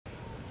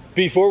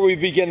Before we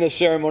begin the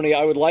ceremony,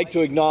 I would like to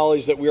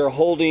acknowledge that we are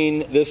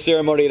holding this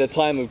ceremony at a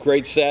time of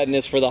great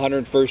sadness for the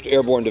 101st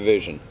Airborne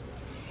Division.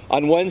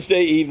 On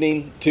Wednesday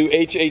evening, two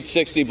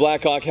H-860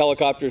 Black Hawk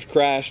helicopters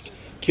crashed,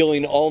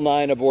 killing all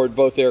 9 aboard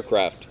both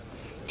aircraft.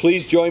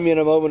 Please join me in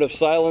a moment of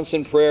silence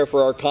and prayer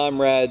for our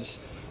comrades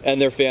and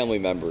their family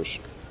members.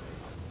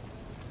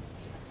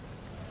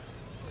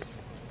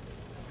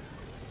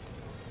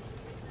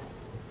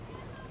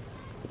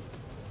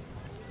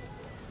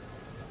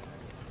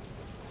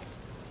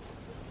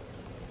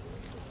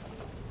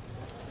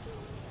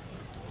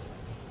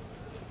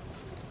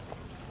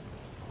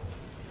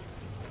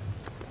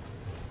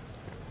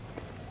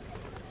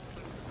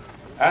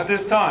 At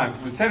this time,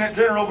 Lieutenant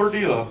General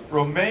Berdila,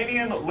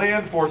 Romanian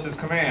Land Forces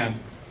Command,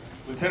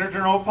 Lieutenant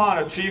General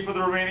Pana, Chief of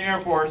the Romanian Air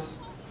Force,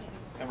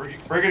 and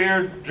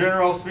Brigadier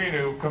General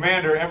Spinu,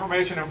 Commander,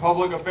 Information and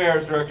Public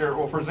Affairs Director,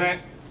 will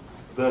present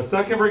the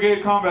 2nd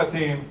Brigade Combat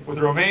Team with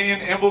the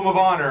Romanian Emblem of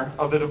Honor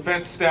of the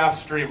Defense Staff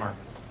Streamer.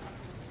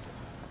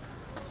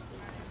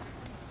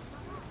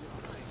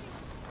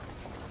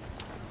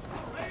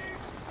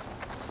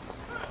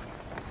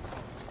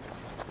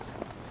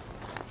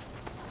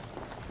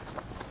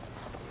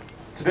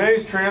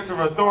 Today's transfer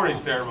of authority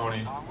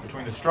ceremony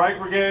between the Strike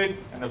Brigade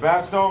and the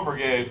BASTOGNE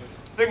Brigade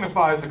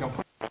signifies the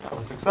completion of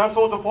a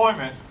successful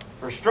deployment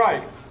for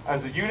Strike,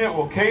 as the unit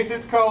will case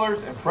its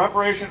colors in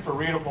preparation for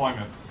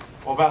redeployment,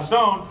 while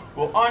BASTOGNE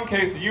will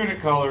uncase the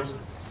unit colors,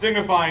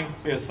 signifying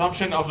the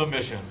assumption of the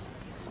mission.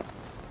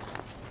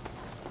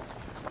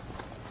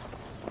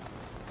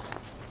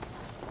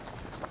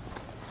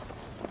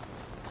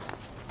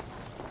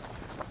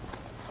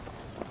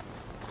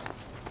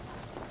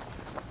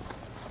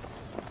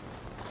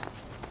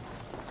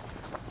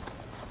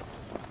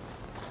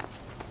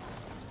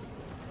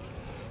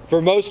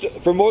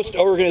 For most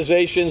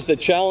organizations, the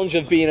challenge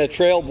of being a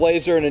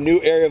trailblazer in a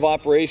new area of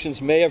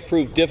operations may have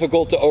proved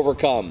difficult to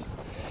overcome.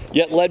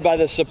 Yet led by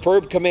the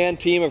superb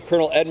command team of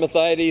Colonel Ed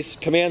Mathiades,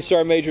 Command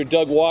Sergeant Major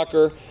Doug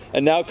Walker,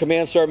 and now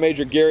Command Sergeant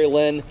Major Gary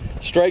Lynn,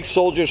 Strike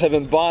soldiers have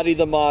embodied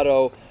the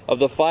motto of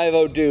the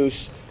 5-0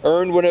 Deuce,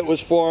 earned when it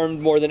was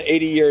formed more than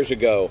 80 years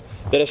ago,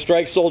 that a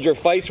Strike soldier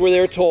fights where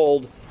they're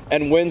told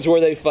and wins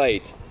where they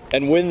fight,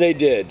 and win they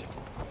did.